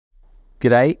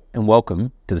G'day and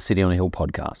welcome to the City on a Hill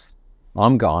podcast.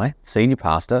 I'm Guy, Senior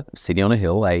Pastor of City on a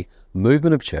Hill, a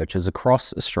movement of churches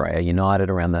across Australia united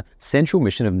around the central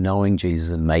mission of knowing Jesus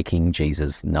and making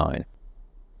Jesus known.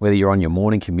 Whether you're on your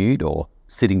morning commute or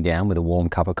sitting down with a warm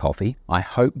cup of coffee, I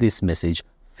hope this message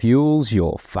fuels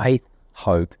your faith,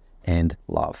 hope and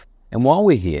love. And while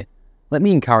we're here, let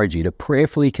me encourage you to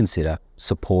prayerfully consider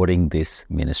supporting this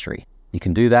ministry. You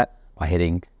can do that by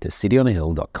heading to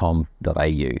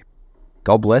cityonahill.com.au.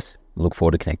 God bless. Look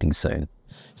forward to connecting soon.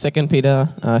 2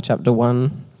 Peter chapter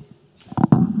 1,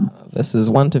 verses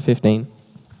 1 to 15.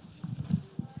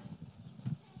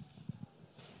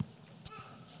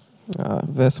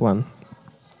 Verse 1.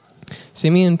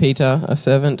 Simeon Peter, a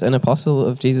servant and apostle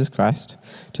of Jesus Christ,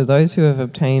 to those who have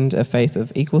obtained a faith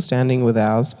of equal standing with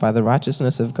ours by the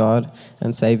righteousness of God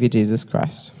and Saviour Jesus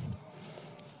Christ.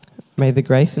 May the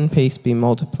grace and peace be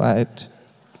multiplied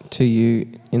to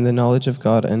you in the knowledge of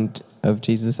God and of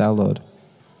Jesus our Lord.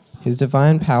 His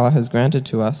divine power has granted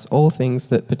to us all things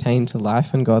that pertain to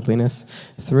life and godliness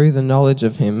through the knowledge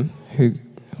of him who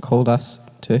called us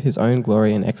to his own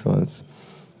glory and excellence,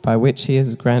 by which he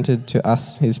has granted to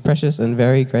us his precious and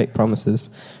very great promises,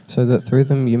 so that through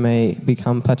them you may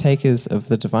become partakers of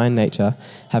the divine nature,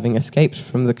 having escaped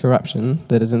from the corruption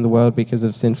that is in the world because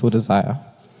of sinful desire.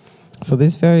 For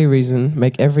this very reason,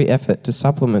 make every effort to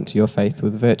supplement your faith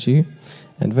with virtue,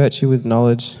 and virtue with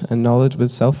knowledge, and knowledge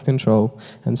with self-control,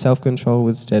 and self-control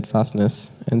with steadfastness,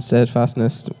 and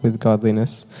steadfastness with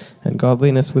godliness, and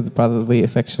godliness with brotherly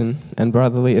affection, and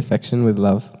brotherly affection with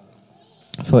love.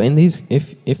 For in these,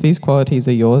 if these qualities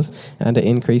are yours and are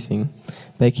increasing,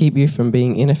 they keep you from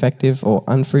being ineffective or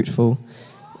unfruitful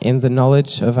in the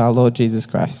knowledge of our Lord Jesus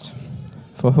Christ.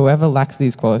 For whoever lacks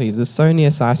these qualities is so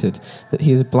nearsighted that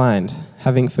he is blind,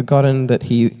 having forgotten that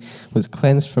he was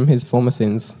cleansed from his former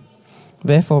sins.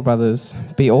 Therefore, brothers,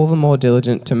 be all the more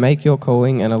diligent to make your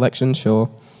calling and election sure,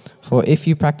 for if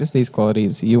you practice these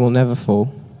qualities, you will never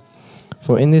fall.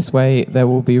 For in this way there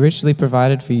will be richly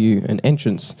provided for you an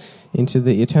entrance into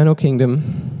the eternal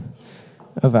kingdom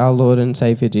of our Lord and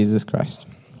Saviour Jesus Christ.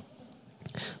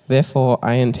 Therefore,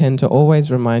 I intend to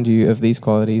always remind you of these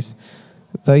qualities,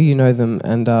 though you know them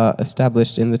and are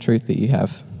established in the truth that you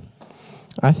have.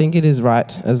 I think it is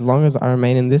right, as long as I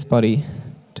remain in this body,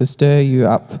 to stir you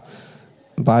up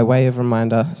by way of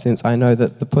reminder, since I know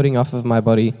that the putting off of my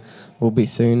body will be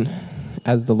soon,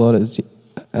 as the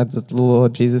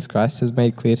Lord Jesus Christ has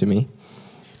made clear to me.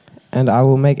 And I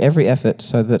will make every effort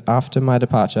so that after my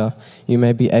departure you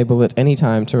may be able at any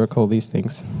time to recall these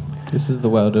things. This is the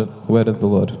word of the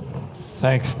Lord.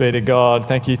 Thanks be to God.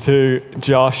 Thank you to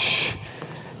Josh.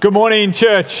 Good morning,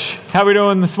 church. How are we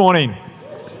doing this morning?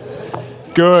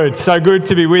 Good. So good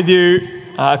to be with you.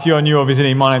 If you're new or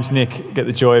visiting, my name's Nick. Get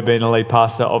the joy of being the lead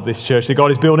pastor of this church that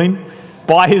God is building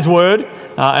by his word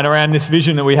and around this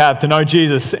vision that we have to know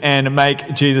Jesus and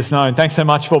make Jesus known. Thanks so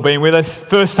much for being with us.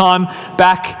 First time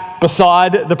back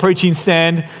beside the preaching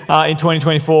stand in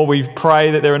 2024. We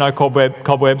pray that there are no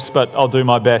cobwebs, but I'll do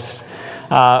my best.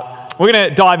 We're going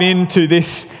to dive into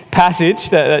this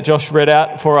passage that Josh read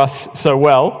out for us so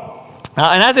well.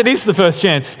 And as it is the first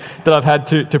chance that I've had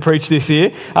to preach this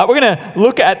year, we're going to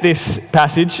look at this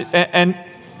passage and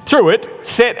through it,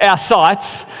 set our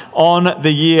sights on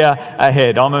the year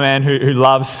ahead. I'm a man who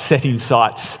loves setting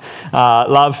sights,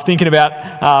 love thinking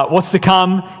about what's to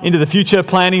come into the future,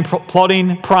 planning,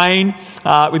 plotting, praying,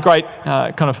 with great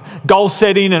kind of goal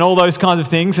setting and all those kinds of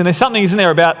things. And there's something, isn't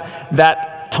there, about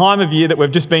that time of year that we've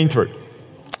just been through.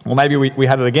 Or maybe we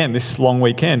had it again this long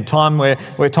weekend, time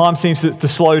where time seems to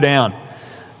slow down,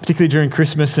 particularly during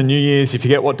Christmas and New Year's. You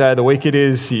forget what day of the week it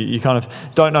is. You kind of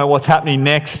don't know what's happening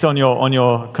next on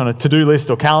your kind of to-do list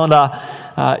or calendar.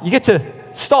 You get to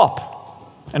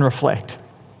stop and reflect.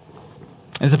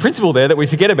 There's a principle there that we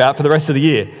forget about for the rest of the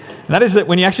year, and that is that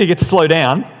when you actually get to slow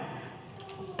down,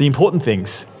 the important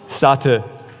things start to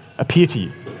appear to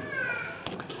you.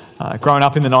 Growing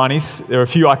up in the 90s, there were a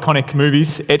few iconic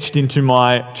movies etched into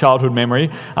my childhood memory.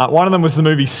 One of them was the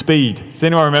movie Speed. Does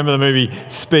anyone remember the movie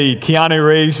Speed? Keanu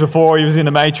Reeves before he was in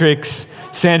The Matrix,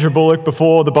 Sandra Bullock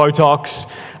before the Botox.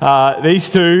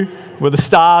 These two were the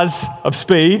stars of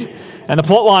Speed, and the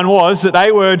plot line was that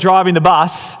they were driving the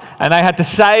bus and they had to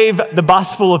save the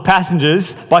bus full of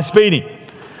passengers by speeding.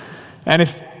 And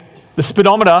if the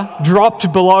speedometer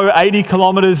dropped below 80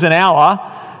 kilometres an hour,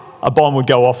 a bomb would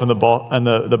go off and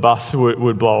the bus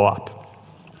would blow up.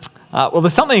 Well,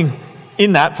 there's something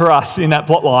in that for us, in that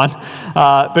plot line,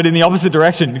 but in the opposite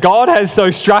direction. God has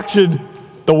so structured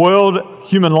the world,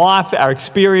 human life, our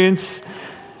experience,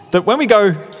 that when we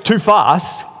go too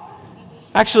fast,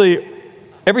 actually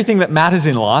everything that matters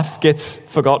in life gets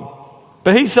forgotten.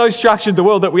 But he's so structured the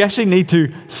world that we actually need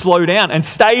to slow down and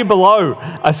stay below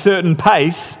a certain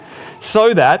pace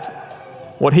so that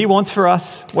what he wants for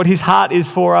us, what his heart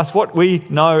is for us, what we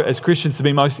know as Christians to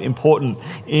be most important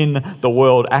in the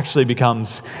world actually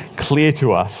becomes clear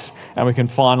to us, and we can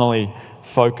finally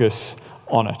focus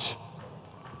on it.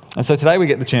 And so today we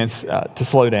get the chance to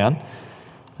slow down,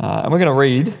 and we're going to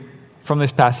read from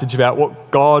this passage about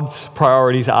what God's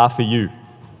priorities are for you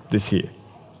this year.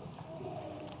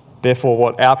 Therefore,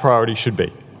 what our priorities should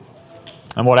be.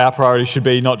 And what our priorities should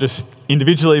be, not just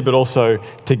individually, but also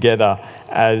together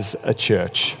as a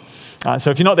church. So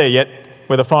if you're not there yet,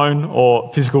 with a phone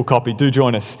or physical copy, do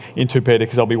join us in 2 Peter,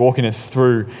 because I'll be walking us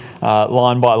through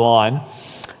line by line.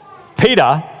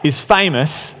 Peter is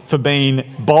famous for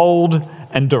being bold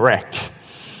and direct.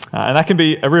 And that can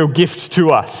be a real gift to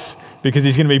us, because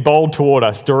he's going to be bold toward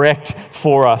us, direct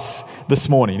for us this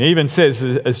morning. He even says,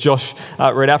 as Josh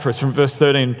read out for us from verse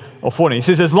 13 or 14, he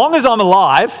says, as long as I'm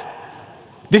alive,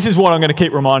 this is what I'm going to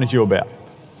keep reminding you about.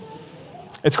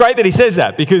 It's great that he says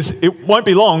that, because it won't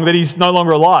be long that he's no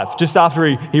longer alive. Just after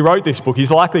he wrote this book, he's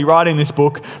likely writing this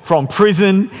book from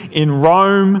prison in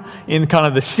Rome in kind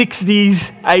of the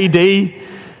 60s AD.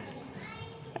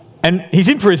 And he's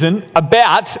in prison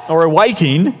about or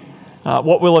awaiting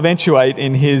what will eventuate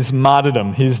in his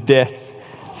martyrdom, his death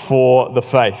for the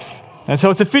faith. And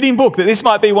so it's a fitting book that this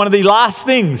might be one of the last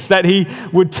things that he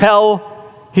would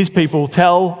tell his people,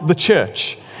 tell the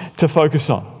church to focus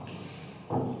on.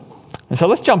 And so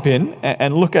let's jump in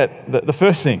and look at the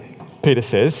first thing Peter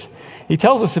says. He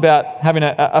tells us about having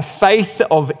a faith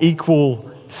of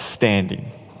equal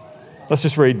standing. Let's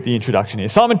just read the introduction here.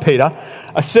 Simon Peter,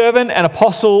 a servant and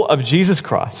apostle of Jesus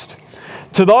Christ,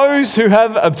 to those who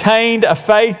have obtained a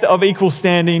faith of equal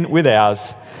standing with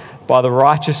ours by the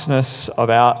righteousness of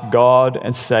our God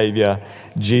and Saviour,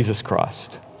 Jesus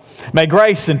Christ. May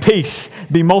grace and peace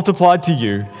be multiplied to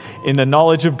you in the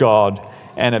knowledge of God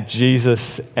and of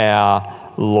Jesus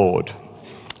our Lord.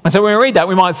 And so when we read that,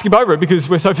 we might skip over it because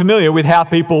we're so familiar with how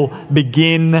people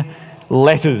begin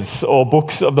letters or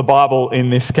books of the Bible in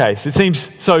this case. It seems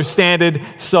so standard,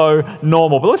 so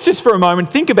normal. But let's just for a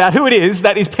moment think about who it is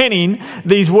that is penning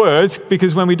these words,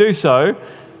 because when we do so,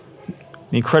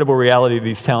 the incredible reality that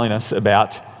he's telling us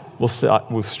about will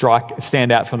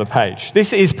stand out from the page.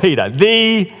 This is Peter,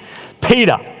 the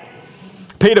Peter.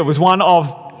 Peter was one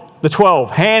of the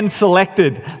 12,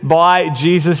 hand-selected by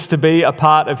Jesus to be a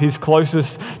part of his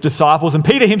closest disciples. And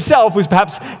Peter himself was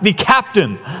perhaps the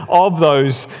captain of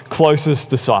those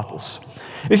closest disciples.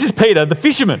 This is Peter, the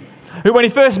fisherman, who when he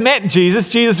first met Jesus,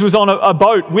 Jesus was on a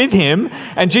boat with him,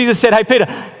 and Jesus said, hey, Peter,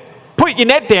 put your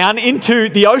net down into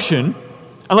the ocean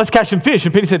and let's catch some fish.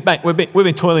 And Peter said, mate, we've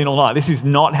been toiling all night. This is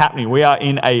not happening. We are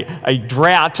in a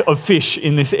drought of fish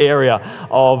in this area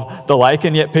of the lake.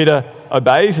 And yet Peter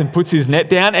obeys and puts his net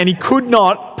down, and he could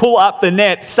not pull up the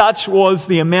net. Such was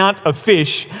the amount of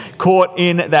fish caught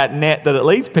in that net that it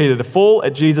leads Peter to fall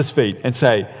at Jesus' feet and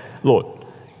say, Lord,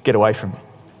 get away from me.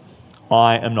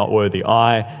 I am not worthy.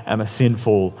 I am a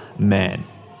sinful man.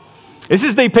 This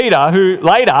is the Peter who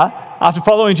later, after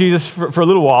following Jesus for a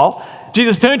little while,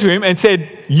 Jesus turned to him and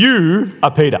said, you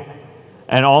are Peter,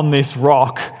 and on this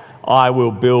rock I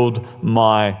will build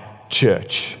my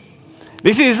church.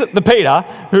 This is the Peter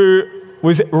who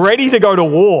was ready to go to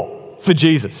war for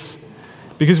Jesus.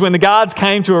 Because when the guards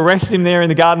came to arrest him there in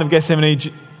the Garden of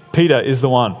Gethsemane, Peter is the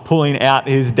one pulling out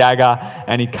his dagger,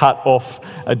 and he cut off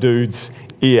a dude's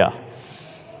ear.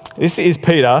 This is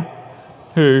Peter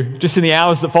who, just in the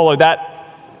hours that followed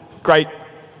that great,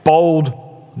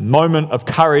 bold moment of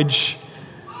courage,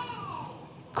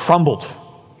 crumbled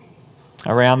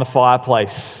around the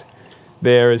fireplace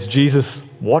there as Jesus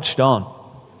watched on.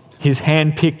 His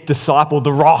hand-picked disciple,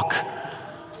 the rock,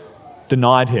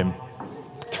 denied him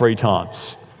 3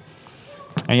 times.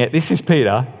 And yet this is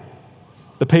Peter,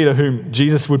 the Peter whom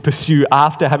Jesus would pursue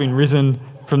after having risen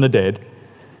from the dead,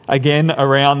 again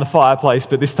around the fireplace,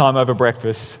 but this time over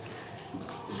breakfast,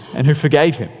 and who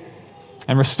forgave him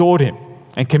and restored him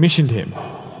and commissioned him.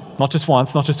 Not just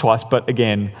once, not just twice, but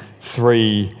again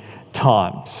 3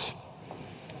 times.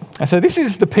 And so this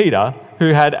is the Peter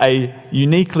who had a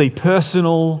uniquely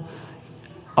personal,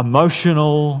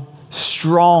 emotional,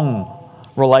 strong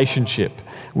relationship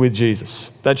with Jesus.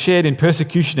 They'd shared in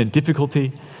persecution and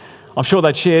difficulty. I'm sure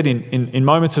they'd shared in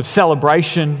moments of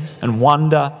celebration and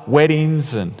wonder,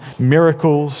 weddings and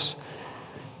miracles.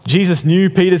 Jesus knew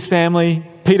Peter's family.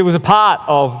 Peter was a part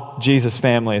of Jesus'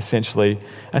 family, essentially.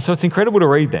 And so it's incredible to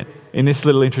read then in this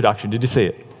little introduction. Did you see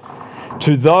it?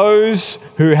 To those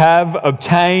who have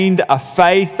obtained a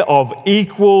faith of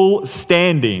equal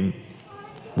standing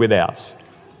with ours.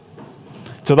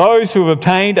 To those who have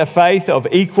obtained a faith of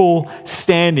equal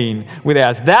standing with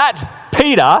ours. That,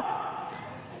 Peter,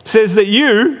 says that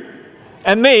you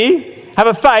and me have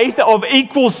a faith of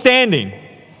equal standing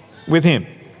with him.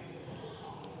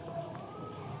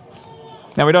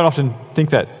 Now, we don't often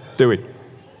think that, do we?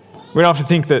 We don't often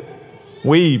think that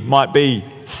we might be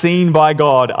seen by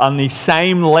God on the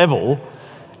same level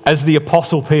as the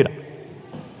Apostle Peter.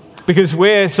 Because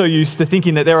we're so used to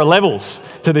thinking that there are levels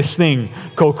to this thing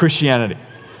called Christianity.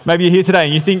 Maybe you're here today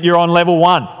and you think you're on level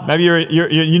 1. Maybe you're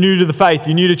new to the faith,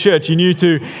 you're new to church, you're new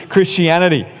to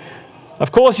Christianity.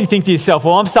 Of course you think to yourself,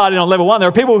 well, I'm starting on level 1. There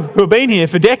are people who have been here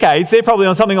for decades. They're probably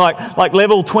on something like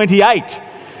level 28.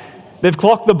 They've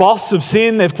clocked the boss of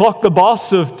sin. They've clocked the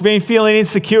boss of feeling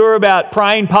insecure about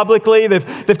praying publicly. They've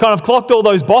kind of clocked all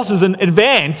those bosses and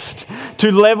advanced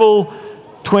to level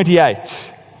 28.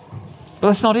 But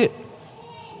that's not it.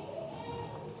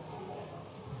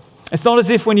 It's not as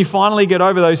if when you finally get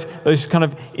over those kind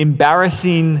of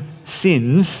embarrassing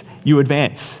sins, you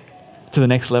advance to the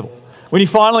next level. When you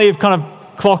finally have kind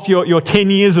of clocked your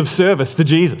 10 years of service to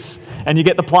Jesus and you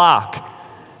get the plaque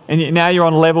and now you're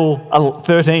on level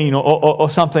 13 or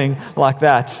something like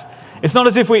that. It's not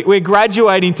as if we're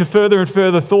graduating to further and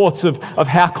further thoughts of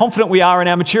how confident we are in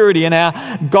our maturity and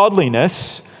our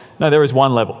godliness. No, there is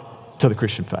one level to the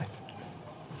Christian faith.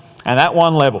 And that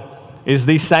one level is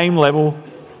the same level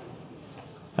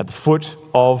at the foot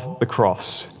of the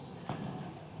cross,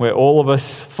 where all of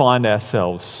us find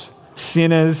ourselves,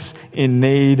 sinners in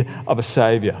need of a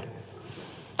Saviour.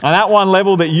 And that one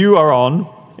level that you are on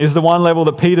is the one level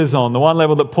that Peter's on, the one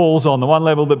level that Paul's on, the one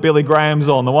level that Billy Graham's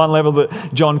on, the one level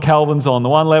that John Calvin's on, the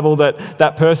one level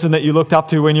that person that you looked up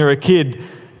to when you were a kid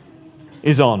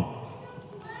is on,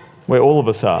 where all of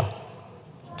us are,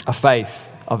 a faith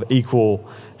of equal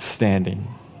standing.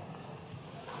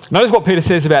 Notice what Peter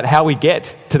says about how we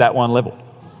get to that one level.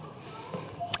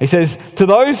 He says, to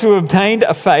those who have obtained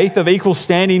a faith of equal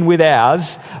standing with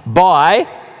ours by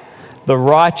the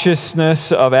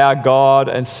righteousness of our God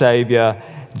and Saviour,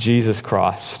 Jesus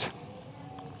Christ.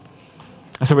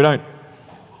 And so we don't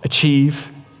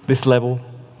achieve this level.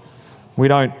 We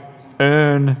don't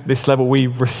earn this level. We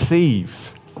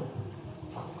receive.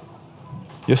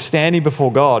 Your standing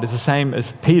before God is the same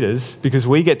as Peter's because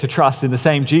we get to trust in the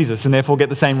same Jesus and therefore get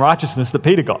the same righteousness that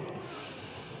Peter got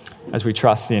as we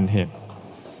trust in him.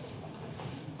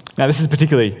 Now, this is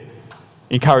particularly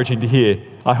encouraging to hear,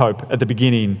 I hope, at the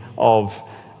beginning of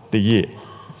the year.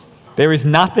 There is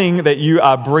nothing that you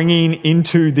are bringing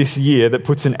into this year that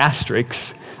puts an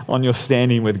asterisk on your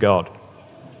standing with God.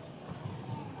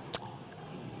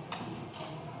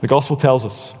 The gospel tells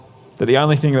us that the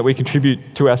only thing that we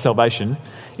contribute to our salvation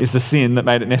is the sin that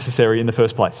made it necessary in the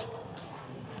first place.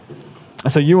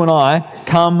 And so you and I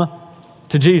come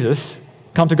to Jesus,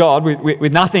 come to God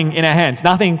with nothing in our hands,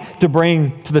 nothing to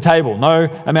bring to the table. No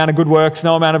amount of good works,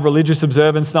 no amount of religious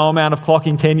observance, no amount of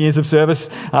clocking 10 years of service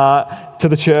to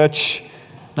the church.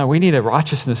 No, we need a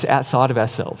righteousness outside of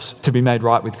ourselves to be made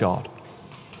right with God.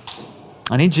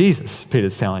 And in Jesus,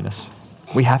 Peter's telling us,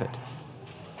 we have it.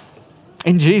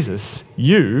 In Jesus,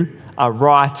 you are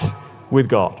right with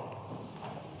God.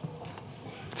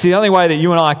 See, the only way that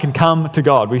you and I can come to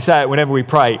God, we say it whenever we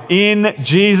pray, in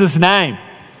Jesus' name.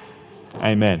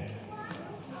 Amen.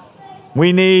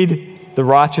 We need the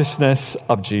righteousness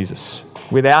of Jesus.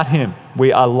 Without him,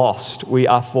 we are lost, we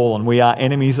are fallen, we are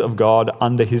enemies of God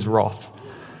under his wrath.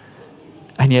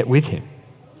 And yet with him,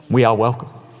 we are welcome.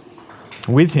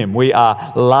 With him, we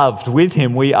are loved. With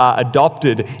him, we are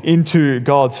adopted into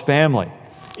God's family.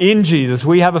 In Jesus,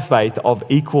 we have a faith of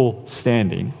equal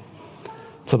standing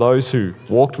to those who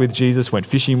walked with Jesus, went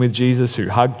fishing with Jesus, who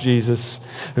hugged Jesus,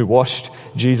 who washed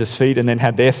Jesus' feet and then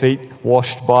had their feet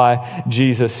washed by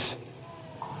Jesus.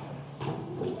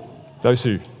 Those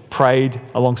who prayed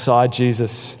alongside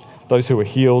Jesus, those who were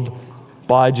healed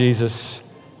by Jesus.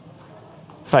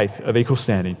 Faith of equal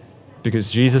standing because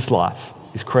Jesus' life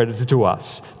is credited to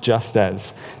us just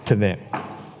as to them.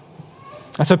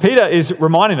 And so Peter is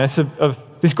reminding us of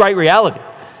this great reality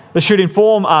that should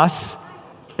inform us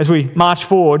as we march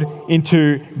forward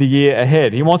into the year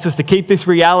ahead. He wants us to keep this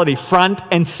reality front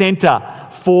and center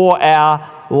for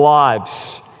our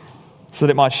lives so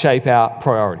that it might shape our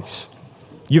priorities.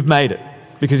 You've made it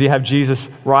because you have Jesus'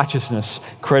 righteousness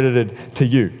credited to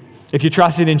you. If you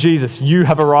trusted in Jesus, you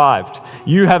have arrived.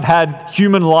 You have had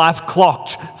human life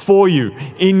clocked for you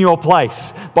in your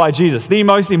place by Jesus. The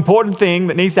most important thing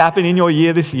that needs to happen in your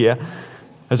year this year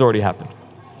has already happened.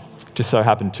 Just so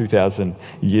happened 2,000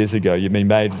 years ago. You've been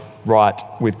made right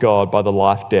with God by the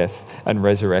life, death, and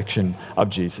resurrection of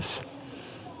Jesus.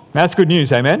 Now, that's good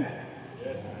news, amen?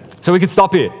 So we could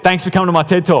stop here. Thanks for coming to my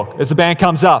TED Talk as the band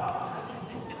comes up.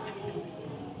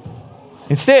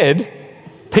 Instead,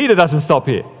 Peter doesn't stop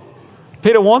here.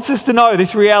 Peter wants us to know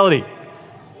this reality.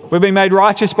 We've been made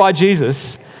righteous by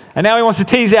Jesus, and now he wants to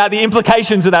tease out the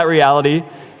implications of that reality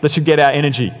that should get our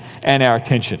energy and our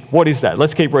attention. What is that?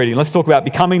 Let's keep reading. Let's talk about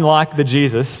becoming like the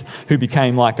Jesus who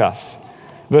became like us.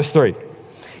 Verse 3.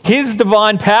 His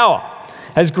divine power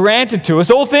has granted to us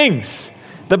all things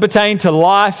that pertain to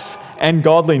life and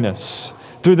godliness,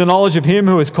 through the knowledge of him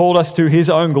who has called us to his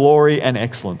own glory and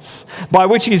excellence, by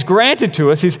which he has granted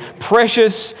to us his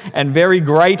precious and very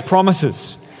great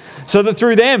promises, so that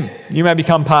through them you may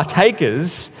become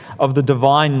partakers of the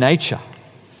divine nature,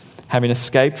 having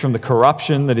escaped from the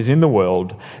corruption that is in the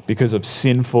world because of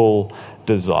sinful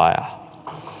desire.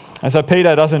 And so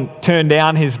Peter doesn't turn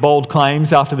down his bold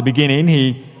claims after the beginning,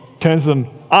 he turns them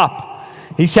up.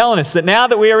 He's telling us that now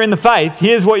that we are in the faith,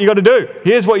 here's what you got to do.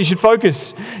 Here's what you should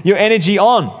focus your energy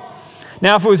on.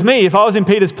 Now, if it was me, if I was in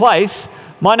Peter's place,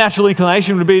 my natural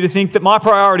inclination would be to think that my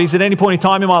priorities at any point in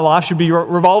time in my life should be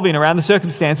revolving around the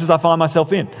circumstances I find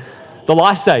myself in. The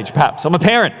life stage, perhaps. I'm a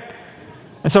parent.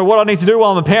 And so what I need to do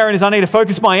while I'm a parent is I need to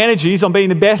focus my energies on being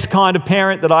the best kind of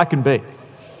parent that I can be.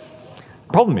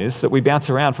 The problem is that we bounce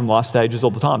around from life stages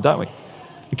all the time, don't we?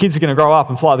 The kids are going to grow up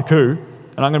and fly the coop,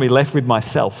 and I'm going to be left with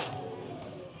myself.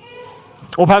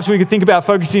 Or perhaps we could think about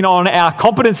focusing on our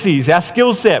competencies, our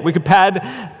skill set. We could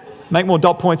make more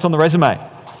dot points on the resume.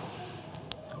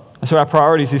 And so our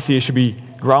priorities this year should be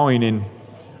growing in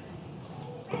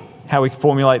how we can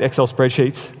formulate Excel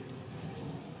spreadsheets,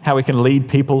 how we can lead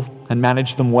people and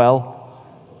manage them well.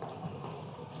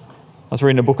 I was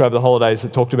reading a book over the holidays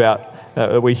that talked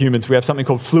about we humans, we have something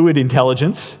called fluid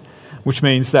intelligence, which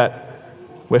means that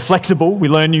we're flexible, we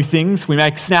learn new things, we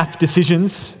make snap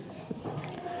decisions.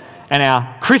 And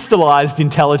our crystallized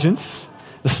intelligence,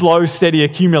 the slow, steady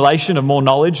accumulation of more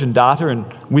knowledge and data and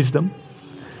wisdom.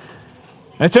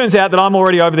 And it turns out that I'm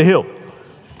already over the hill.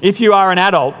 If you are an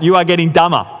adult, you are getting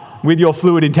dumber with your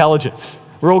fluid intelligence.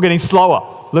 We're all getting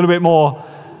slower, a little bit more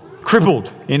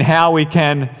crippled in how we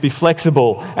can be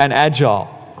flexible and agile.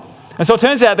 And so it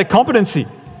turns out that competency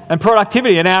and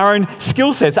productivity and our own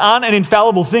skill sets aren't an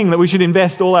infallible thing that we should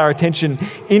invest all our attention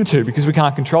into because we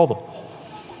can't control them.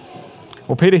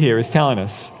 Well, Peter here is telling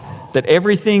us that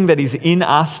everything that is in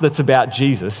us that's about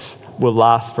Jesus will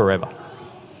last forever.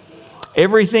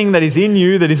 Everything that is in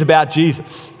you that is about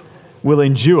Jesus will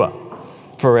endure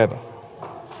forever.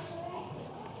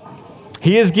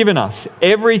 He has given us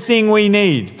everything we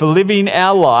need for living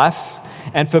our life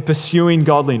and for pursuing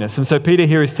godliness. And so Peter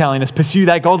here is telling us, pursue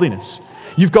that godliness.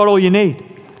 You've got all you need.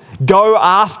 Go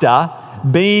after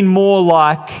being more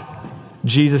like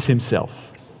Jesus himself.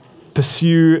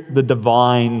 Pursue the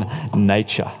divine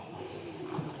nature.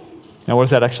 Now, what does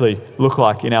that actually look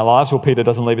like in our lives? Well, Peter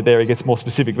doesn't leave it there. He gets more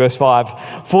specific. Verse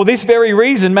 5, for this very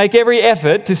reason, make every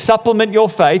effort to supplement your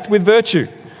faith with virtue,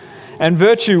 and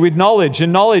virtue with knowledge,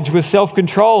 and knowledge with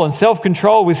self-control, and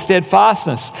self-control with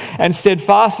steadfastness, and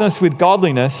steadfastness with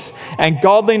godliness, and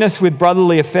godliness with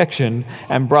brotherly affection,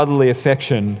 and brotherly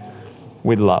affection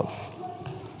with love.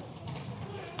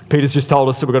 Peter's just told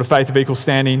us that we've got a faith of equal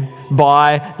standing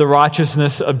by the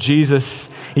righteousness of Jesus.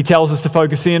 He tells us to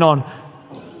focus in on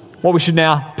what we should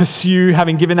now pursue,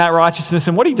 having given that righteousness.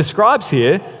 And what he describes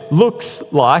here looks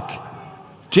like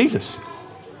Jesus.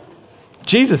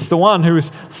 Jesus, the one who is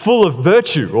full of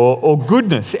virtue or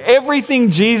goodness. Everything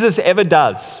Jesus ever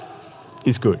does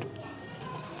is good.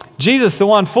 Jesus, the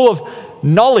one full of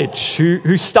knowledge,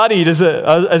 who studied as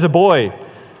a boy,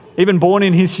 even born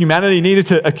in his humanity, needed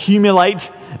to accumulate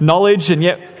knowledge, and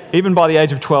yet, even by the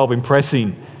age of 12,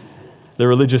 impressing the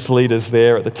religious leaders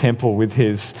there at the temple with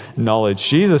his knowledge.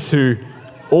 Jesus, who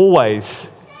always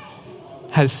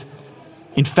has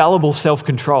infallible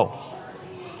self-control.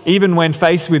 Even when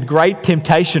faced with great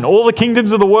temptation, all the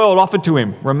kingdoms of the world offered to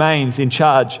him, remains in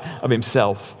charge of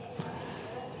himself.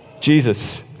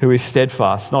 Jesus, who is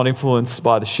steadfast, not influenced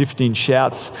by the shifting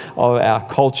shouts of our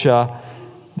culture,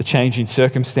 the changing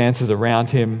circumstances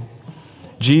around him.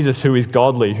 Jesus, who is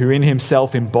godly, who in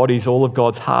himself embodies all of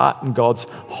God's heart and God's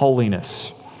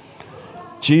holiness.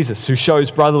 Jesus, who shows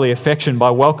brotherly affection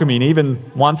by welcoming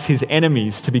even once his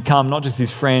enemies to become not just his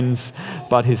friends,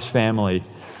 but his family.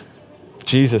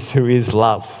 Jesus, who is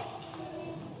love,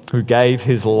 who gave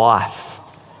his life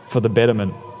for the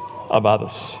betterment of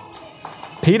others.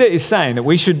 Peter is saying that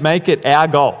we should make it our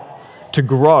goal to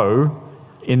grow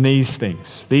in these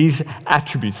things, these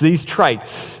attributes, these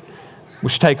traits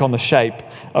which take on the shape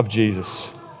of Jesus.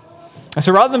 And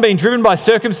so rather than being driven by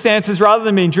circumstances, rather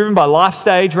than being driven by life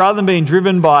stage, rather than being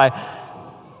driven by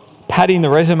padding the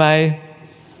resume,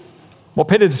 What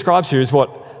Peter describes here is what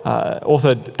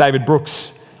author David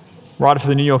Brooks, writer for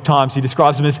the New York Times, he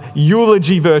describes them as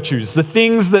eulogy virtues, the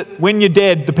things that when you're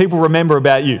dead, the people remember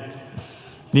about you,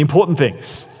 the important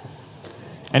things.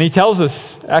 And he tells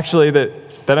us, actually,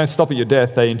 that they don't stop at your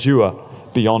death, they endure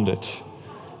beyond it.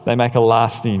 They make a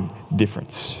lasting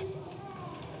difference.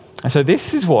 And so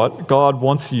this is what God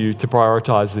wants you to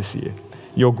prioritize this year.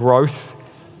 Your growth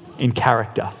in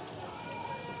character.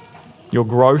 Your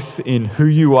growth in who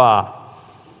you are.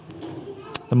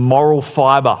 The moral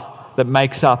fibre that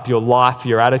makes up your life,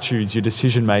 your attitudes, your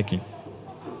decision making.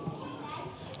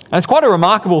 And it's quite a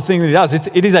remarkable thing that he does.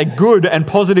 It is a good and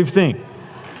positive thing.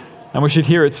 And we should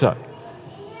hear it so.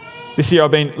 This year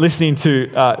I've been listening to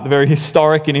the very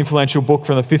historic and influential book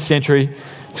from the 5th century.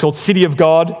 It's called City of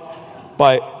God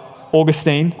by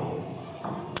Augustine.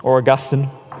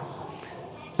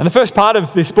 And the first part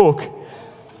of this book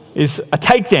is a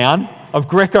takedown of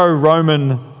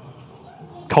Greco-Roman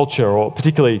culture, or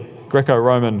particularly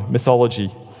Greco-Roman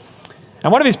mythology.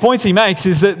 And one of his points he makes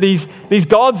is that these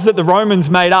gods that the Romans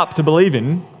made up to believe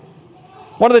in,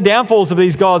 one of the downfalls of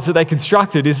these gods that they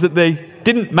constructed is that they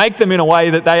didn't make them in a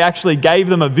way that they actually gave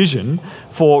them a vision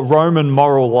for Roman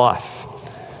moral life.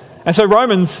 And so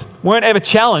Romans weren't ever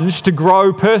challenged to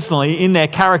grow personally in their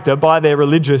character by their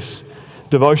religious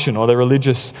devotion or their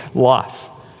religious life.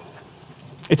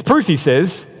 It's proof, he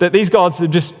says, that these gods have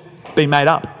just been made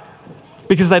up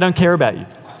because they don't care about you.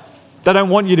 They don't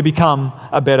want you to become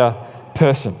a better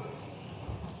person.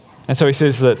 And so he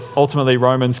says that ultimately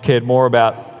Romans cared more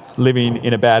about living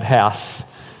in a bad house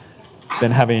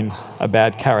than having a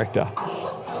bad character.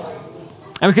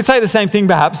 And we could say the same thing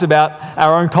perhaps about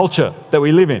our own culture that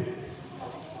we live in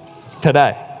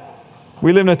today.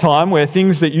 We live in a time where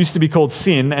things that used to be called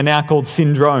sin are now called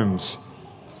syndromes.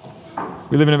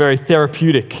 We live in a very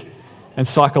therapeutic and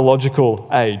psychological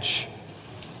age.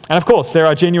 And of course, there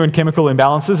are genuine chemical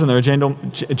imbalances and there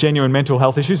are genuine mental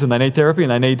health issues, and they need therapy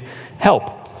and they need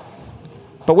help.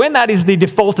 But when that is the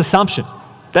default assumption,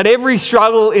 that every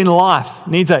struggle in life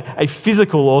needs a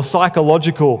physical or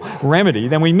psychological remedy,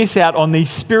 then we miss out on the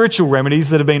spiritual remedies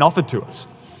that have been offered to us.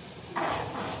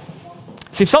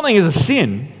 See, if something is a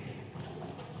sin,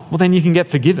 well, then you can get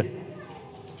forgiven.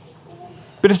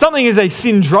 But if something is a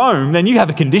syndrome, then you have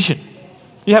a condition.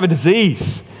 You have a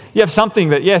disease. You have something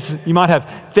that, yes, you might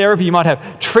have therapy, you might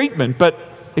have treatment, but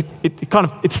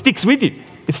it sticks with you.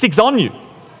 It sticks on you.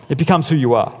 It becomes who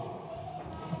you are.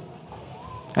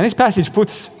 And this passage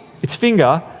puts its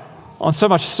finger on so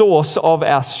much source of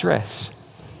our stress.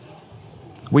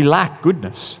 We lack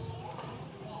goodness.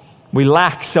 We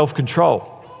lack self-control.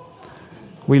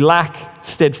 We lack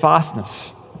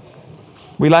steadfastness.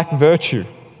 We lack virtue.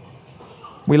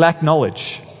 We lack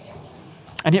knowledge.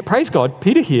 And yet, praise God,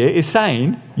 Peter here is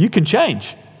saying you can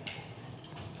change.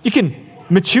 You can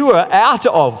mature out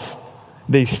of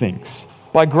these things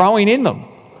by growing in them.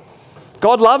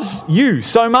 God loves you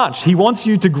so much. He wants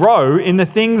you to grow in the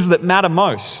things that matter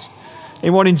most,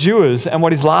 in what endures and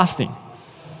what is lasting.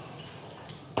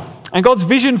 And God's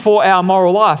vision for our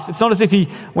moral life, it's not as if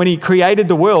when he created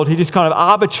the world, he just kind of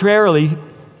arbitrarily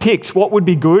picked what would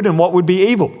be good and what would be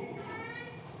evil.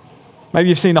 Maybe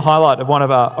you've seen the highlight of one of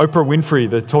Oprah Winfrey,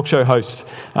 the talk show host,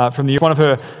 from one of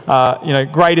her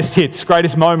greatest hits,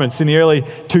 greatest moments in the early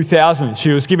 2000s.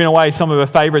 She was giving away some of her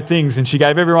favourite things, and she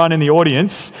gave everyone in the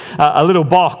audience a little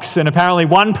box. And apparently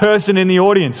one person in the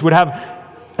audience would have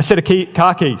a set of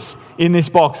car keys in this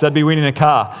box. They'd be winning a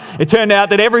car. It turned out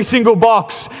that every single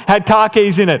box had car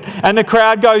keys in it, and the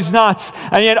crowd goes nuts.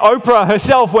 And yet Oprah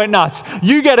herself went nuts.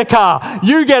 You get a car.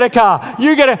 You get a car.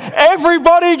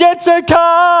 Everybody gets a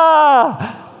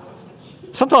car.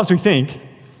 Sometimes we think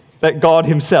that God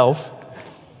himself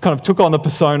kind of took on the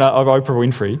persona of Oprah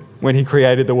Winfrey when he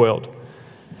created the world.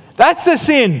 That's a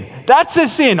sin. That's a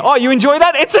sin. Oh, you enjoy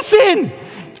that? It's a sin.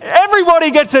 Everybody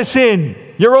gets a sin.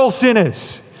 You're all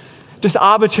sinners. Just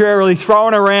arbitrarily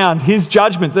throwing around his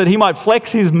judgments that he might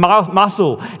flex his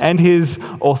muscle and his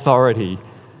authority.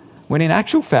 When in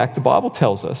actual fact, the Bible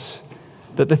tells us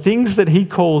that the things that he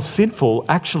calls sinful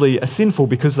actually are sinful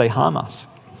because they harm us.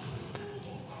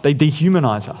 They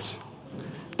dehumanize us.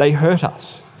 They hurt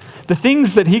us. The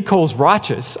things that he calls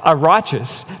righteous are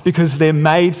righteous because they're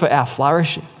made for our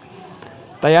flourishing.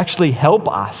 They actually help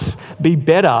us be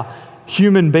better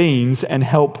human beings and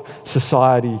help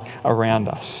society around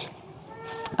us.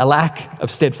 A lack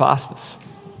of steadfastness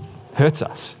hurts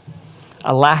us.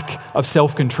 A lack of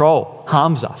self-control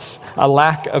harms us. A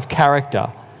lack of character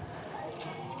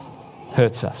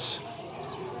hurts us.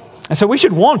 And so we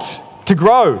should want to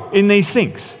grow in these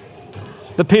things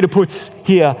that Peter puts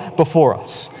here before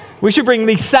us. We should bring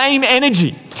the same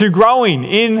energy to growing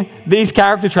in these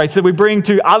character traits that we bring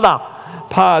to other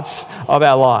parts of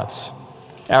our lives,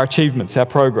 our achievements, our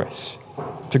progress,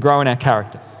 to grow in our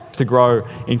character, to grow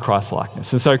in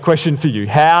Christ-likeness. And so, question for you,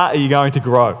 how are you going to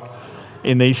grow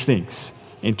in these things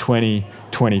in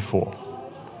 2024?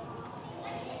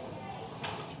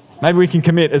 Maybe we can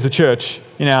commit as a church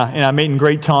in our meet and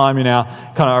greet time, in our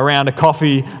kind of around a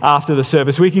coffee after the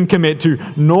service, we can commit to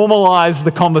normalize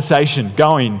the conversation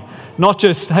going, not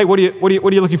just, hey, what are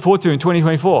you looking forward to in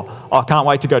 2024? Oh, I can't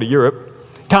wait to go to Europe.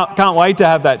 Can't wait to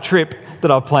have that trip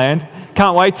that I've planned.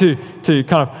 Can't wait to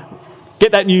kind of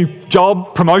get that new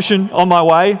job, promotion on my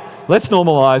way. Let's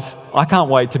normalize, I can't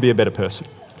wait to be a better person.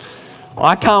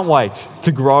 I can't wait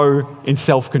to grow in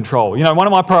self-control. You know, one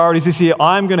of my priorities this year,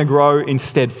 I'm going to grow in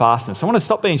steadfastness. I want to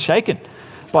stop being shaken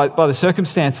by the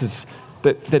circumstances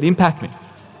that impact me.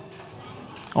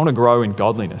 I want to grow in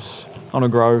godliness. I want to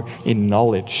grow in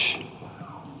knowledge.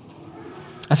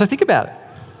 And so think about it.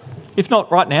 If not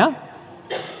right now,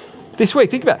 this week,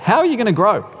 think about how are you going to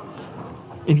grow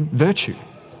in virtue,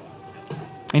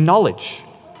 in knowledge,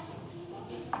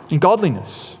 in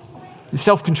godliness, in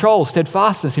self-control,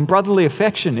 steadfastness, in brotherly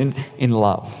affection, in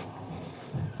love.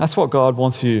 That's what God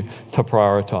wants you to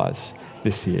prioritize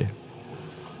this year.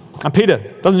 And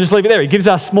Peter doesn't just leave it there. He gives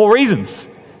us more reasons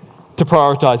to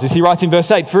prioritize this. He writes in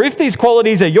verse 8, "For if these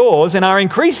qualities are yours and are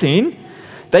increasing,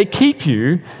 they keep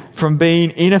you from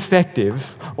being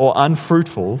ineffective or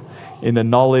unfruitful in the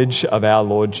knowledge of our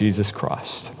Lord Jesus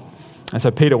Christ." And so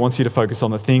Peter wants you to focus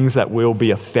on the things that will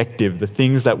be effective, the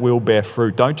things that will bear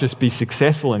fruit. Don't just be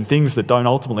successful in things that don't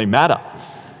ultimately matter.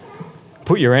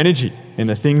 Put your energy in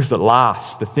the things that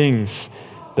last, the things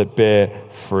that bear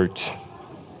fruit.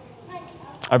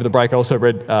 Over the break, I also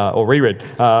read or reread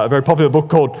a very popular book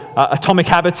called Atomic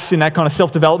Habits, in that kind of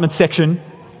self-development section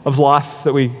of life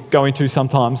that we go into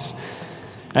sometimes.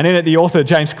 And in it, the author,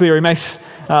 James Clear, makes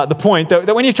the point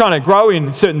that when you're trying to grow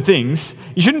in certain things,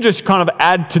 you shouldn't just kind of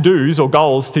add to-dos or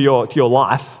goals to your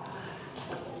life.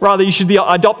 Rather, you should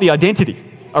adopt the identity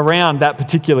around that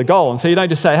particular goal. And so you don't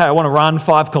just say, hey, I want to run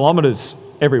 5 kilometres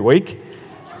every week.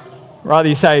 Rather,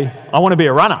 you say, I want to be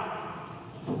a runner.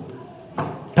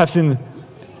 Perhaps in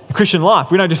the Christian life,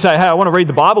 we don't just say, hey, I want to read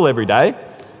the Bible every day.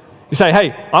 You say,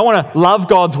 hey, I want to love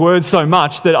God's word so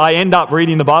much that I end up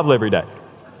reading the Bible every day.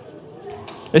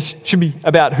 It should be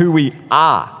about who we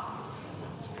are.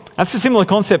 That's a similar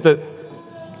concept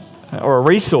or a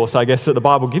resource, I guess, that the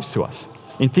Bible gives to us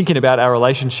in thinking about our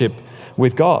relationship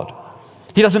with God.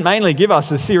 He doesn't mainly give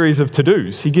us a series of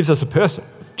to-dos. He gives us a person,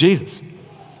 Jesus.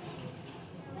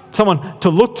 Someone to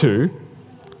look to,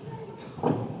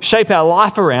 shape our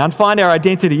life around, find our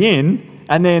identity in,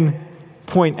 and then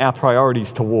point our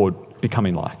priorities toward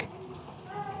becoming like.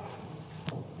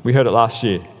 We heard it last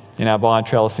year in our vine,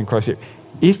 trellis, and crochet.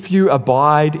 If you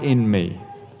abide in me,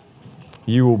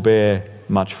 you will bear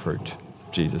much fruit,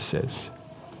 Jesus says.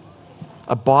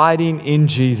 Abiding in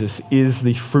Jesus is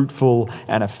the fruitful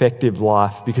and effective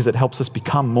life because it helps us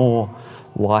become more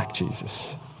like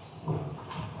Jesus.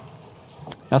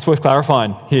 That's worth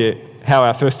clarifying here, how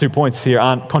our first 2 points here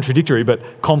aren't contradictory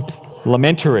but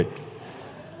complementary.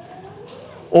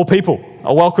 All people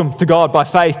are welcome to God by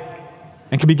faith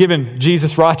and can be given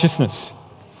Jesus' righteousness.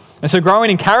 And so growing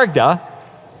in character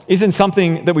isn't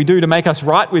something that we do to make us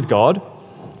right with God.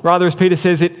 Rather, as Peter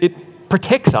says, it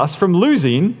protects us from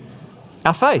losing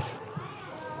our faith.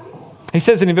 He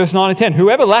says it in verse 9 and 10,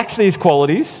 "Whoever lacks these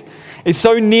qualities is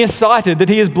so nearsighted that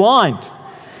he is blind,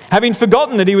 having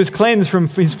forgotten that he was cleansed from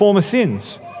his former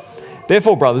sins.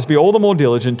 Therefore, brothers, be all the more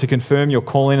diligent to confirm your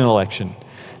calling and election.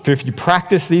 For if you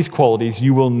practice these qualities,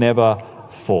 you will never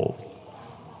fall."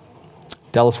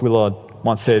 Dallas Willard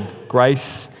once said,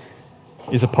 "Grace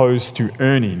is opposed to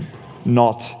earning,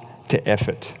 not to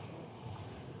effort."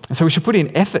 And so we should put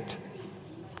in effort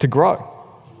to grow.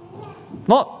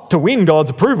 Not to win God's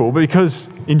approval, but because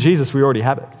in Jesus we already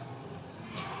have it.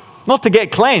 Not to get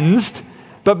cleansed,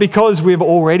 but because we've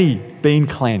already been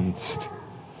cleansed.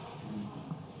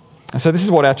 And so this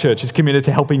is what our church is committed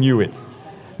to helping you with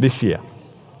this year.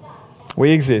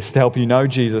 We exist to help you know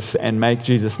Jesus and make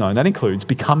Jesus known. That includes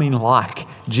becoming like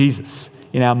Jesus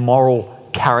in our moral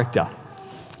character,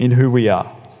 in who we are.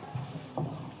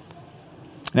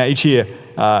 Now, each year,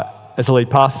 as a lead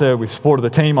pastor with support of the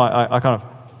team, I kind of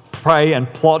pray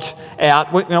and plot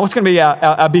out what's going to be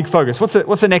our big focus.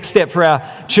 What's the next step for our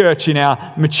church in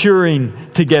our maturing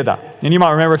together? And you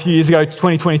might remember a few years ago,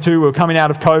 2022, we were coming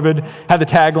out of COVID, had the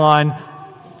tagline,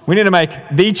 we need to make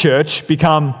the church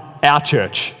become our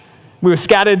church. We were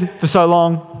scattered for so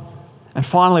long, and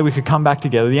finally we could come back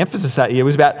together. The emphasis that year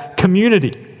was about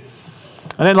community.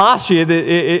 And then last year,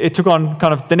 it took on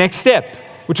kind of the next step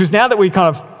which was now that we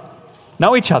kind of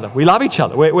know each other, we love each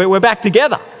other, we're back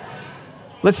together.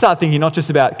 Let's start thinking not just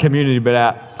about community, but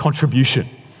our contribution.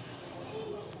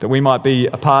 That we might be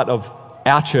a part of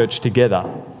our church together,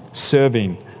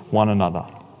 serving one another.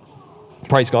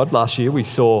 Praise God, last year we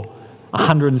saw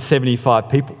 175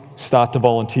 people start to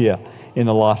volunteer in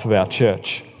the life of our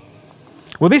church.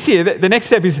 Well, this year, the next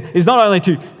step is not only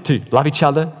to love each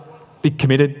other, be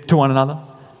committed to one another,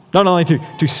 not only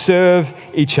to serve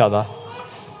each other,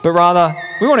 but rather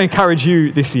we want to encourage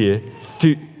you this year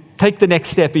to take the next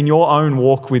step in your own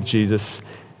walk with Jesus.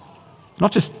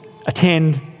 Not just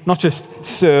attend, not just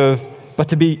serve, but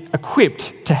to be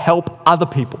equipped to help other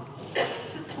people.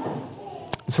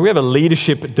 So we have a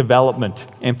leadership development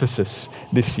emphasis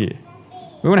this year.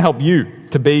 We want to help you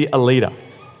to be a leader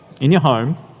in your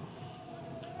home,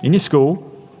 in your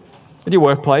school, at your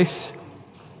workplace,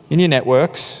 in your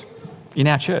networks, in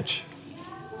our church.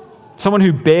 Someone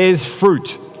who bears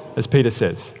fruit, as Peter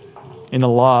says, in the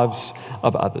lives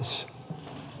of others.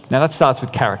 Now that starts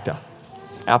with character.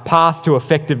 Our path to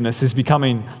effectiveness is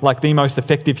becoming like the most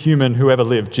effective human who ever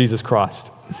lived, Jesus Christ.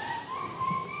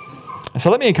 So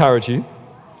let me encourage you,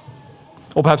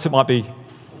 or perhaps it might be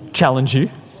challenge you.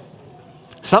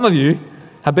 Some of you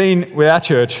have been with our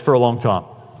church for a long time.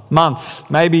 Months,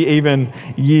 maybe even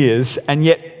years, and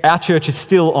yet our church is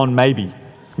still on maybe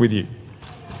with you.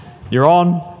 You're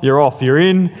on, you're off, you're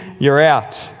in, you're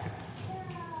out.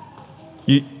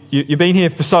 You've been here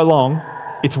for so long,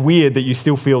 it's weird that you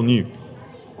still feel new.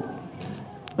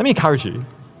 Let me encourage you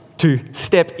to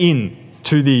step in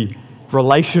to the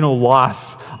relational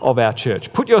life of our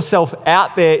church. Put yourself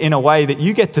out there in a way that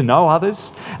you get to know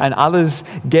others and others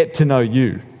get to know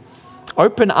you.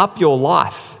 Open up your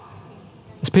life.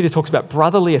 As Peter talks about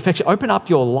brotherly affection, open up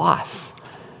your life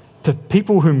to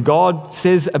people whom God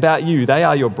says about you, they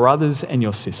are your brothers and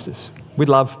your sisters. We'd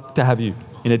love to have you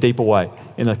in a deeper way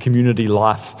in the community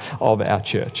life of our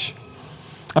church.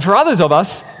 And for others of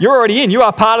us, you're already in. You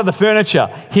are part of the furniture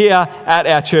here at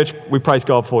our church. We praise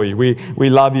God for you. We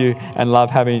love you and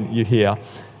love having you here.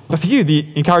 But for you, the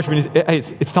encouragement is,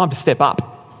 hey, it's time to step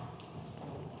up.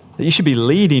 That you should be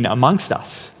leading amongst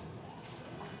us.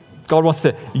 God wants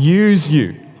to use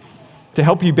you to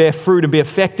help you bear fruit and be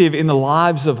effective in the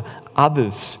lives of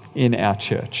others in our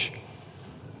church.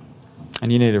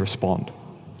 And you need to respond.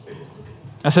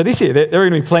 And so this year, there are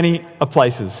going to be plenty of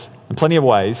places and plenty of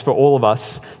ways for all of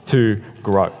us to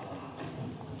grow.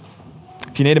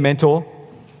 If you need a mentor,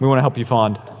 we want to help you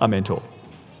find a mentor.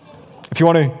 If you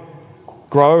want to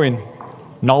grow in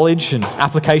knowledge and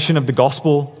application of the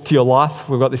gospel to your life,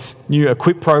 we've got this new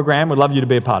Equip program. We'd love you to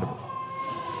be a part of it.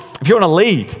 If you want to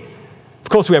lead, of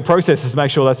course we have processes to make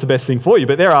sure that's the best thing for you,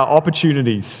 but there are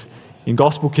opportunities in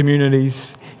gospel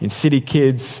communities, in city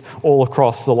kids, all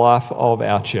across the life of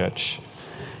our church.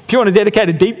 If you want to dedicate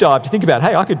a deep dive to think about,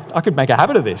 hey, I could make a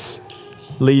habit of this,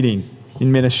 leading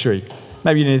in ministry,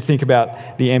 maybe you need to think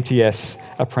about the MTS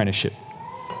apprenticeship.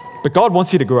 But God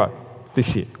wants you to grow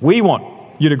this year. We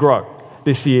want you to grow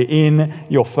this year in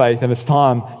your faith, and it's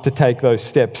time to take those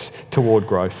steps toward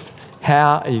growth.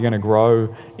 How are you going to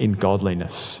grow in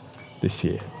godliness this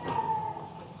year?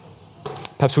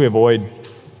 Perhaps we avoid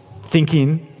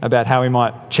thinking about how we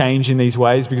might change in these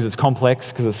ways because it's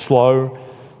complex, because it's slow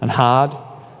and hard.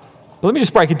 But let me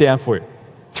just break it down for you.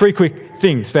 3 quick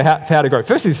things for how to grow.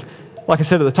 First is, like I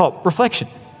said at the top, reflection.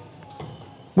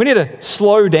 We need to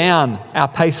slow down our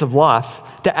pace of life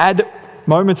to add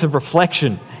moments of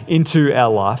reflection into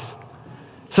our life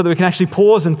so that we can actually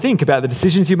pause and think about the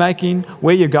decisions you're making,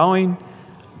 where you're going.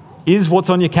 Is what's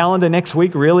on your calendar next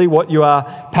week really what you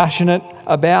are passionate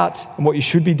about and what you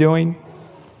should be doing?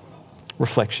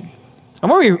 Reflection. And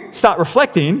when we start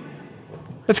reflecting,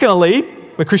 that's going to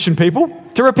lead, we're Christian people,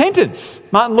 to repentance.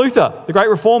 Martin Luther, the great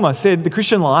reformer, said the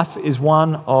Christian life is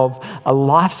one of a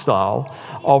lifestyle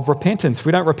of repentance.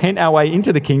 We don't repent our way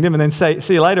into the kingdom and then say,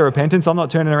 see you later, repentance, I'm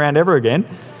not turning around ever again.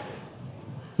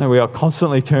 No, we are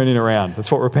constantly turning around.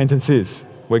 That's what repentance is.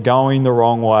 We're going the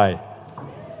wrong way.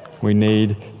 We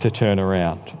need to turn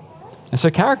around. And so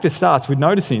character starts with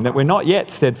noticing that we're not yet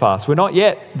steadfast, we're not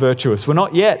yet virtuous, we're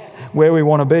not yet where we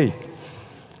want to be.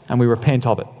 And we repent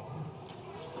of it.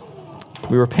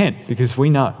 We repent because we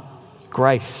know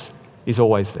grace is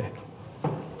always there.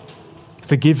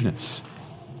 Forgiveness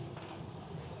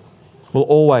will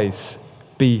always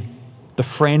be the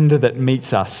friend that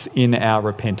meets us in our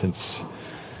repentance.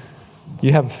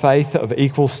 You have faith of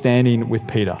equal standing with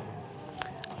Peter.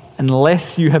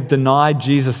 Unless you have denied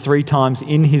Jesus 3 times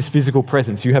in his physical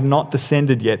presence, you have not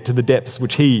descended yet to the depths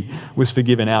which he was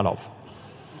forgiven out of.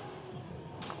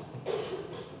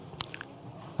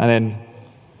 And then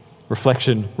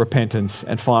reflection, repentance,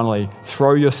 and finally,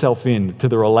 throw yourself into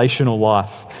the relational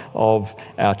life of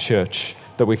our church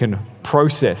that we can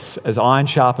process as iron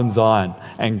sharpens iron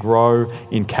and grow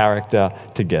in character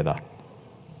together.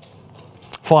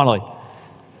 Finally,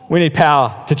 we need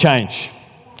power to change.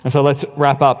 And so let's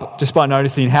wrap up just by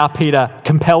noticing how Peter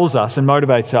compels us and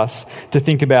motivates us to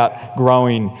think about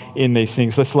growing in these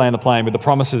things. Let's land the plane with the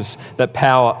promises that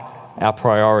power our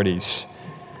priorities.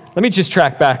 Let me just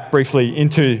track back briefly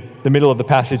into the middle of the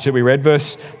passage that we read,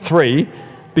 verse 3,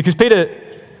 because Peter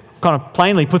kind of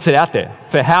plainly puts it out there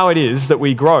for how it is that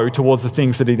we grow towards the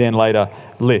things that he then later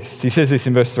lists. He says this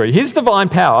in verse 3, "His divine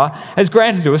power has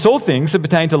granted to us all things that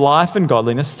pertain to life and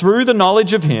godliness through the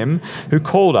knowledge of him who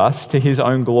called us to his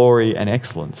own glory and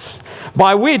excellence,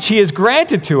 by which he has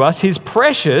granted to us his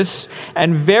precious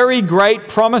and very great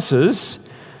promises,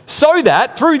 so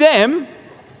that through them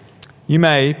you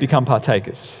may become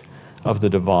partakers of the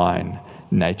divine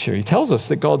nature." He tells us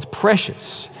that God's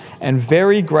precious and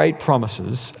very great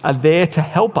promises are there to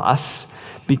help us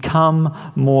become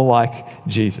more like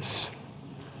Jesus.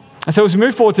 And so as we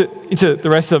move forward into the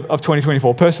rest of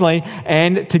 2024, personally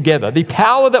and together, the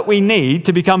power that we need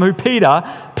to become who Peter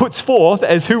puts forth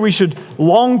as who we should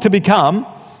long to become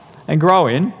and grow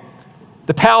in,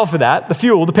 the power for that, the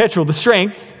fuel, the petrol, the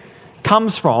strength,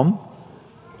 comes from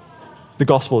the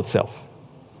gospel itself.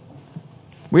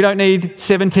 We don't need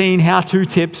 17 how-to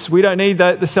tips. We don't need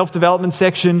the self-development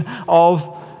section of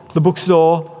the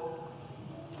bookstore.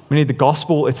 We need the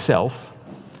gospel itself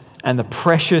and the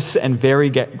precious and very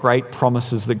great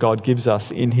promises that God gives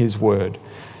us in his word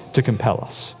to compel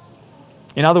us.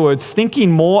 In other words,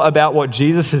 thinking more about what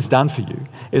Jesus has done for you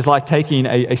is like taking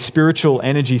a spiritual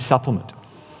energy supplement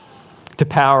to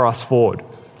power us forward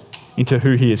into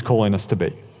who he is calling us to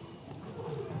be.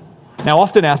 Now,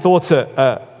 often our thoughts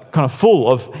are kind of full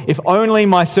of, if only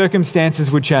my circumstances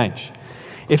would change.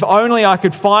 If only I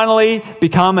could finally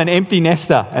become an empty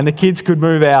nester and the kids could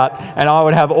move out and I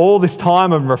would have all this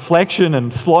time of reflection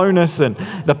and slowness and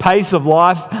the pace of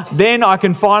life, then I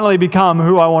can finally become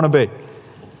who I want to be.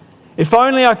 If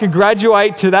only I could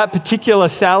graduate to that particular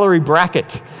salary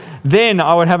bracket, then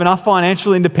I would have enough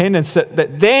financial independence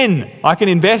that then I can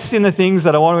invest in the things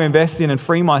that I want to invest in and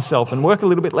free myself and work a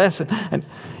little bit less. And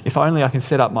if only I can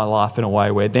set up my life in a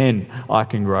way where then I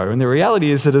can grow. And the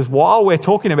reality is that while we're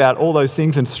talking about all those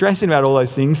things and stressing about all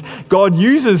those things, God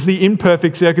uses the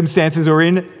imperfect circumstances we're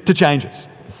in to change us.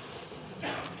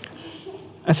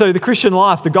 And so the Christian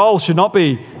life, the goal should not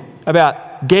be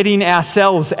about getting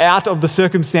ourselves out of the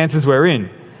circumstances we're in.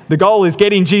 The goal is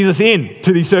getting Jesus in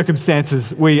to the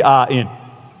circumstances we are in.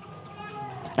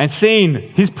 And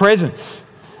seeing his presence,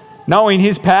 knowing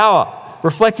his power,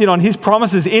 reflecting on his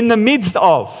promises in the midst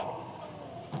of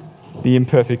the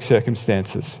imperfect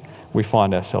circumstances we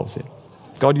find ourselves in.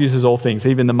 God uses all things,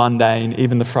 even the mundane,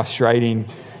 even the frustrating,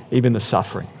 even the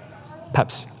suffering,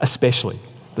 perhaps especially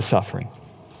the suffering,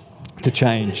 to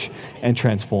change and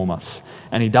transform us.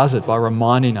 And he does it by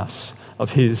reminding us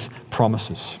of his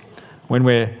promises. When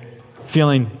we're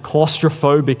feeling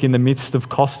claustrophobic in the midst of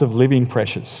cost of living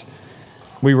pressures,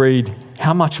 we read,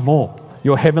 "How much more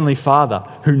your heavenly Father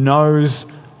who knows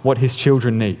what his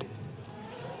children need."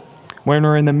 When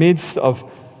we're in the midst of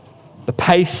the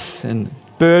pace and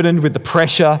burdened with the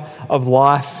pressure of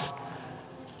life,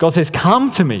 God says,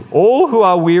 "Come to me, all who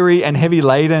are weary and heavy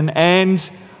laden, and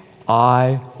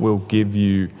I will give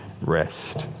you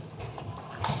rest."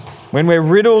 When we're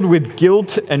riddled with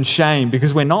guilt and shame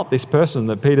because we're not this person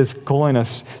that Peter's calling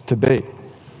us to be,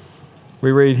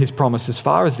 we read his promise, "As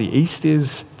far as the east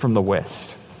is from the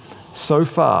west, so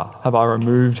far have I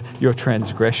removed your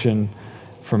transgression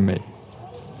from me."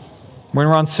 When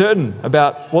we're uncertain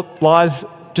about what lies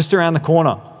just around the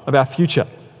corner of our future,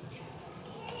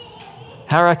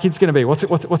 how are our kids going to be?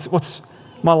 What's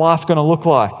my life going to look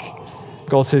like?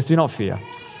 God says, "Do not fear.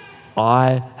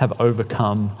 I have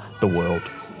overcome the world."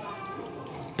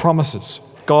 Promises.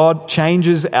 God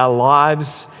changes our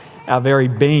lives, our very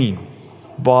being,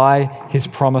 by his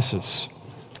promises.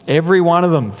 Every one of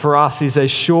them for us is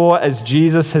as sure as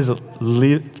Jesus has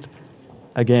lived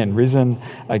again, risen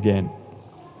again.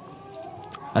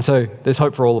 And so there's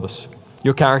hope for all of us.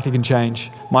 Your character can change.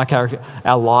 My character,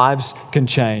 our lives can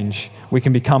change. We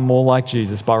can become more like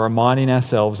Jesus by reminding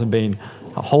ourselves and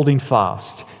holding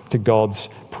fast to God's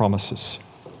promises.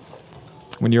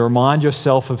 When you remind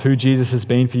yourself of who Jesus has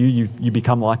been for you, you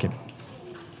become like him.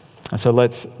 And so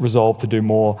let's resolve to do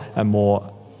more and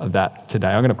more of that today.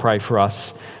 I'm going to pray for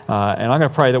us, and I'm going to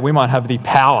pray that we might have the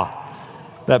power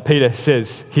that Peter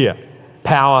says here.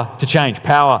 Power to change,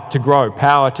 power to grow,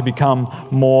 power to become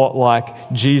more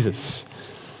like Jesus.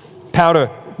 Power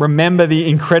to remember the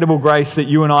incredible grace that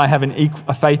you and I have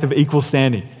a faith of equal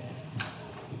standing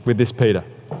with this Peter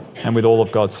and with all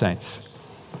of God's saints.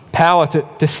 Power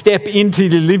to step into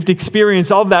the lived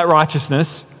experience of that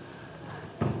righteousness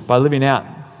by living out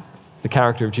the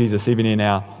character of Jesus even in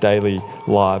our daily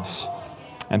lives,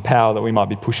 and power that we might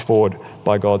be pushed forward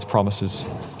by God's promises.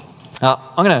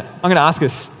 I'm going to ask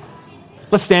us,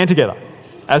 let's stand together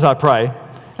as I pray.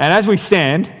 And as we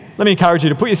stand, let me encourage you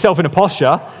to put yourself in a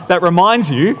posture that reminds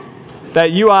you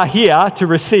that you are here to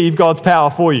receive God's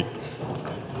power for you.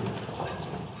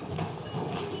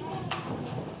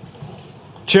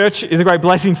 Church is a great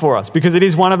blessing for us because it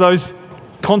is one of those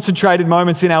concentrated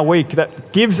moments in our week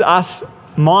that gives us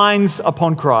minds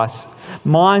upon Christ,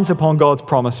 minds upon God's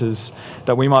promises,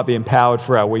 that we might be empowered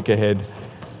for our week ahead.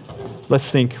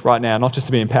 Let's think right now, not just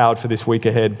to be empowered for this week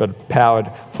ahead, but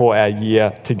empowered for our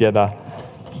year together.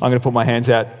 I'm going to put my hands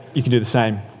out. You can do the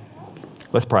same.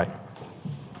 Let's pray.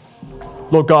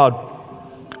 Lord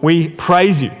God, we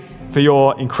praise you for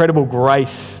your incredible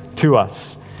grace to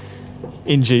us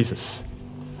in Jesus.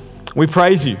 We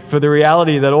praise you for the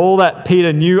reality that all that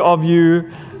Peter knew of you,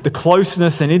 the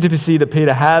closeness and intimacy that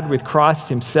Peter had with Christ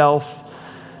himself,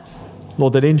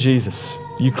 Lord, that in Jesus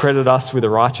you credit us with a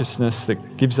righteousness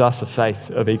that gives us a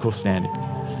faith of equal standing.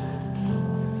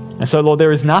 And so, Lord,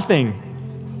 there is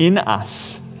nothing in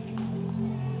us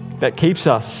that keeps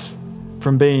us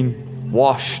from being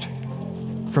washed,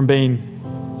 from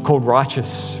being called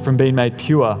righteous, from being made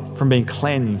pure, from being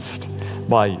cleansed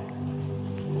by you.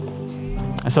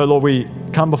 And so, Lord, we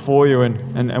come before you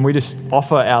and we just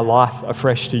offer our life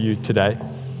afresh to you today.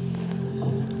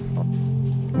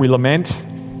 We lament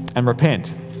and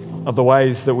repent of the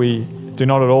ways that we do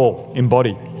not at all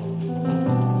embody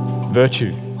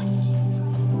virtue,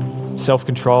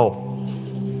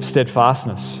 self-control,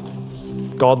 steadfastness,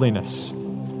 godliness,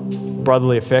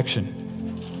 brotherly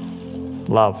affection,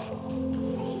 love.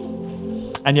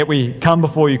 And yet we come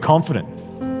before you confident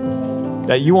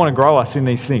that you want to grow us in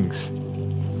these things,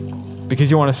 because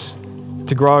you want us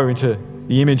to grow into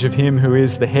the image of him who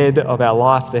is the head of our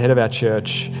life, the head of our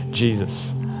church,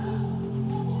 Jesus.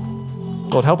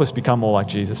 Lord, help us become more like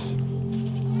Jesus.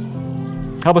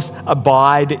 Help us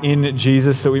abide in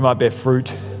Jesus that we might bear fruit.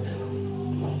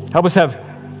 Help us have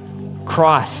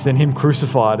Christ and him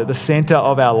crucified at the center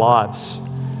of our lives,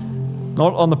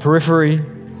 not on the periphery,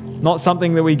 not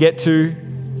something that we get to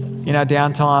in our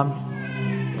downtime,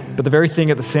 but the very thing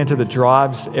at the center that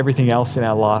drives everything else in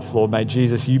our life. Lord, may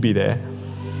Jesus, you be there.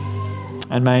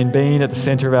 And may in being at the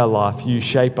center of our life, you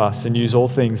shape us and use all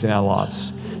things in our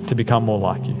lives to become more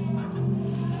like you.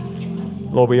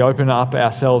 Lord, we open up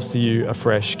ourselves to you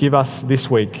afresh. Give us this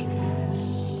week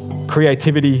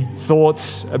creativity,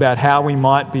 thoughts about how we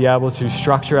might be able to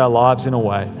structure our lives in a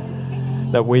way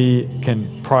that we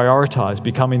can prioritize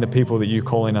becoming the people that you're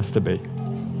calling us to be.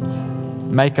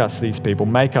 Make us these people.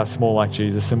 Make us more like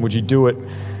Jesus. And would you do it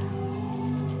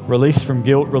released from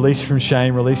guilt, released from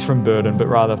shame, released from burden, but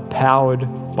rather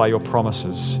powered by your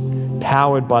promises,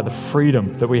 powered by the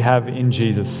freedom that we have in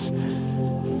Jesus.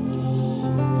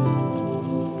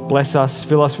 Bless us,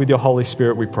 fill us with your Holy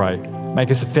Spirit, we pray. Make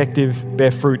us effective,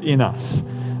 bear fruit in us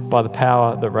by the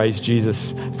power that raised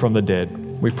Jesus from the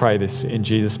dead. We pray this in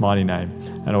Jesus' mighty name.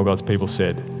 And all God's people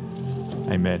said,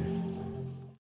 amen.